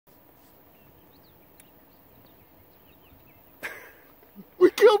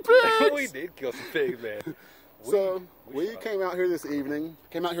kill pigs. We did kill some pigs, man. We came out here this evening.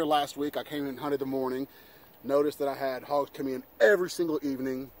 Came out here last week. I came and hunted the morning. Noticed that I had hogs come in every single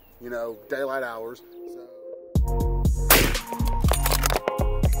evening, you know, daylight hours.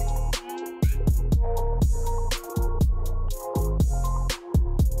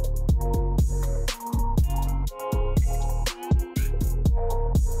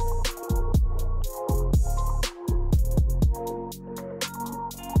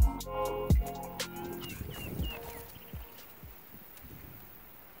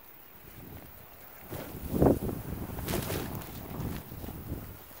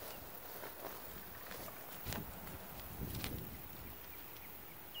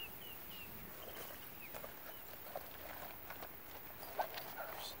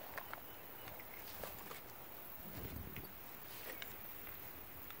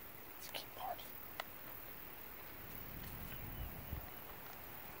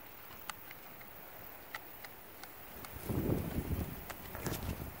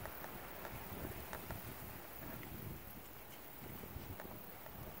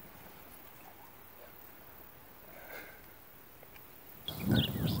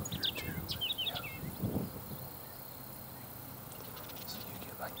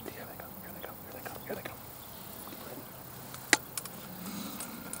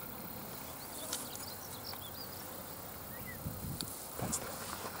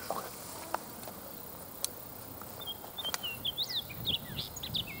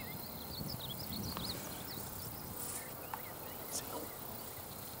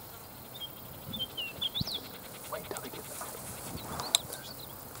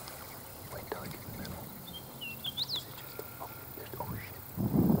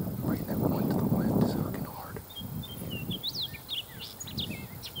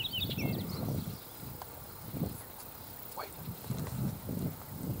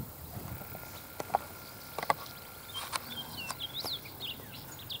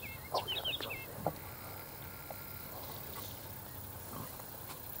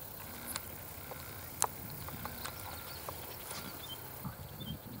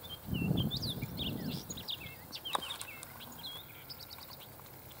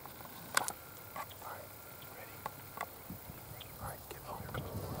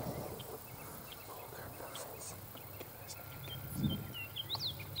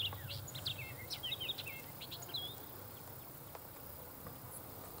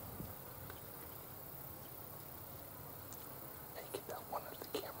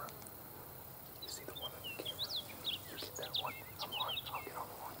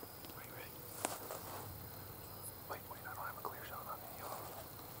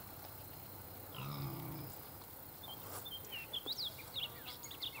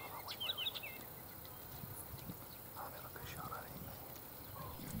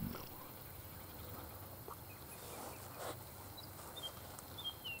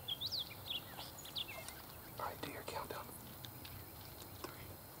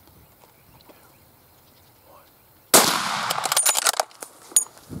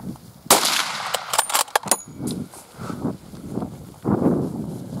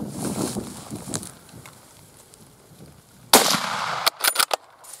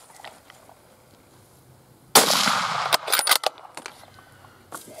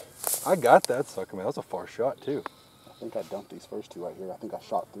 I got that sucker, man. That was a far shot, too. I think I dumped these first two right here. I think I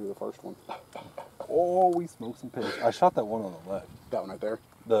shot through the first one. Oh, we smoked some pigs. I shot that one on the left. That one right there?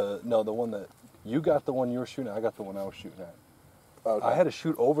 No, the one that... You got the one you were shooting at. I got the one I was shooting at. Okay. I had to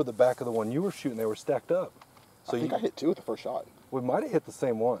shoot over the back of the one you were shooting. They were stacked up. So I think I hit two with the first shot. We might have hit the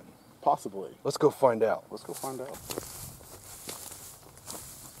same one. Possibly. Let's go find out. Let's go find out.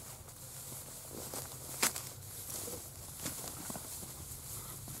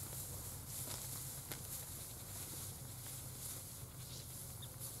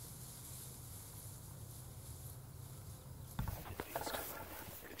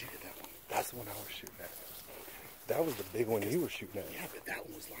 That's the one I was shooting at. That was the big one you were shooting at. Yeah, but that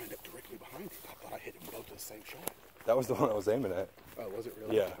one was lined up directly behind it. I thought I hit them both with the same shot. That was the one I was aiming at. Oh, was it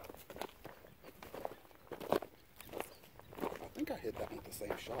really? Yeah. I think I hit that one with the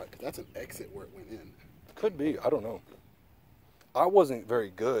same shot, because that's an exit where it went in. Could be. I don't know. I wasn't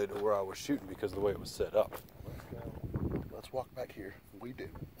very good where I was shooting because of the way it was set up. Let's walk back here. We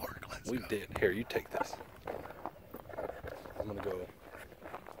did work. Let's We go. did. Here, you take this. I'm going to go...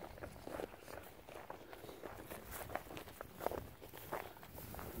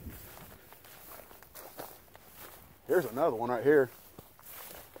 Here's another one right here.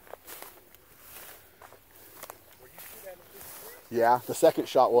 Were you shooting at him? Yeah, the second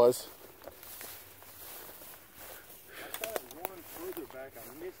shot was. I shot at one further back back.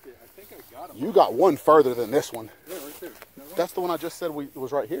 I missed it. I think I got him. You got one further than this one. Yeah, right there. That one? That's the one I just said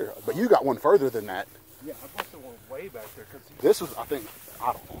was right here. But you got one further than that. Yeah, I must have went way back there. This was, I think,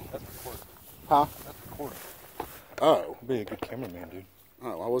 I don't know. That's recording. Huh? That's recording. Oh. Be a good cameraman, dude.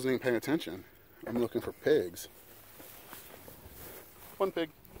 Oh, I wasn't even paying attention. I'm looking for pigs. One pig.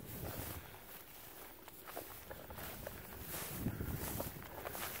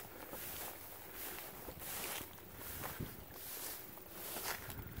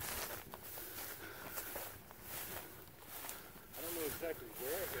 I don't know exactly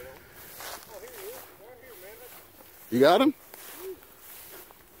where I hit him. Oh, here he is. Right here, man. You got him?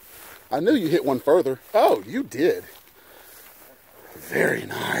 I knew you hit one further. Oh, you did. Very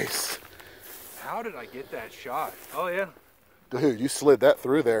nice. How did I get that shot? Oh, yeah. Dude, you slid that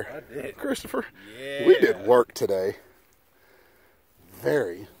through there. I did. Christopher, Yeah. we did work today.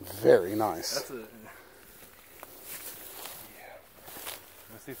 Very, very nice. That's a... Yeah.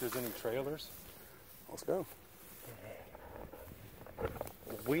 Let's see if there's any trailers. Let's go.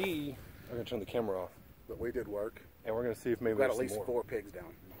 We are going to turn the camera off. But we did work. And we're going to see if maybe We got there's at least some 4 pigs down.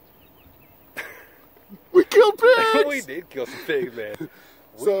 We killed pigs! more. We did kill some pigs, man.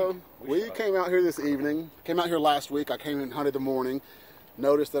 So, we shot. came out here this evening. Came out here last week. I came in and hunted the morning.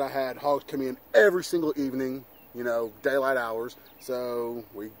 Noticed that I had hogs come in every single evening, you know, daylight hours. So,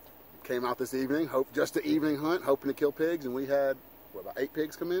 we came out this evening, just an evening hunt, hoping to kill pigs. And we had, what, about 8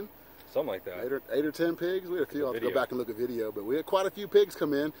 pigs come in? Something like that. 8 or 10 pigs? We had a few. I'll have to go Video. back and look at video. But we had quite a few pigs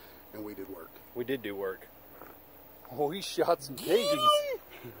come in, and we did work. We did do work. We shot some piggies.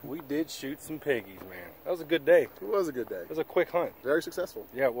 We did shoot some piggies, man. That was a good day. It was a good day. It was a quick hunt. Very successful.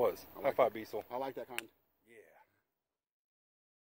 Yeah, it was. I like High five, Beasel. I like that kind.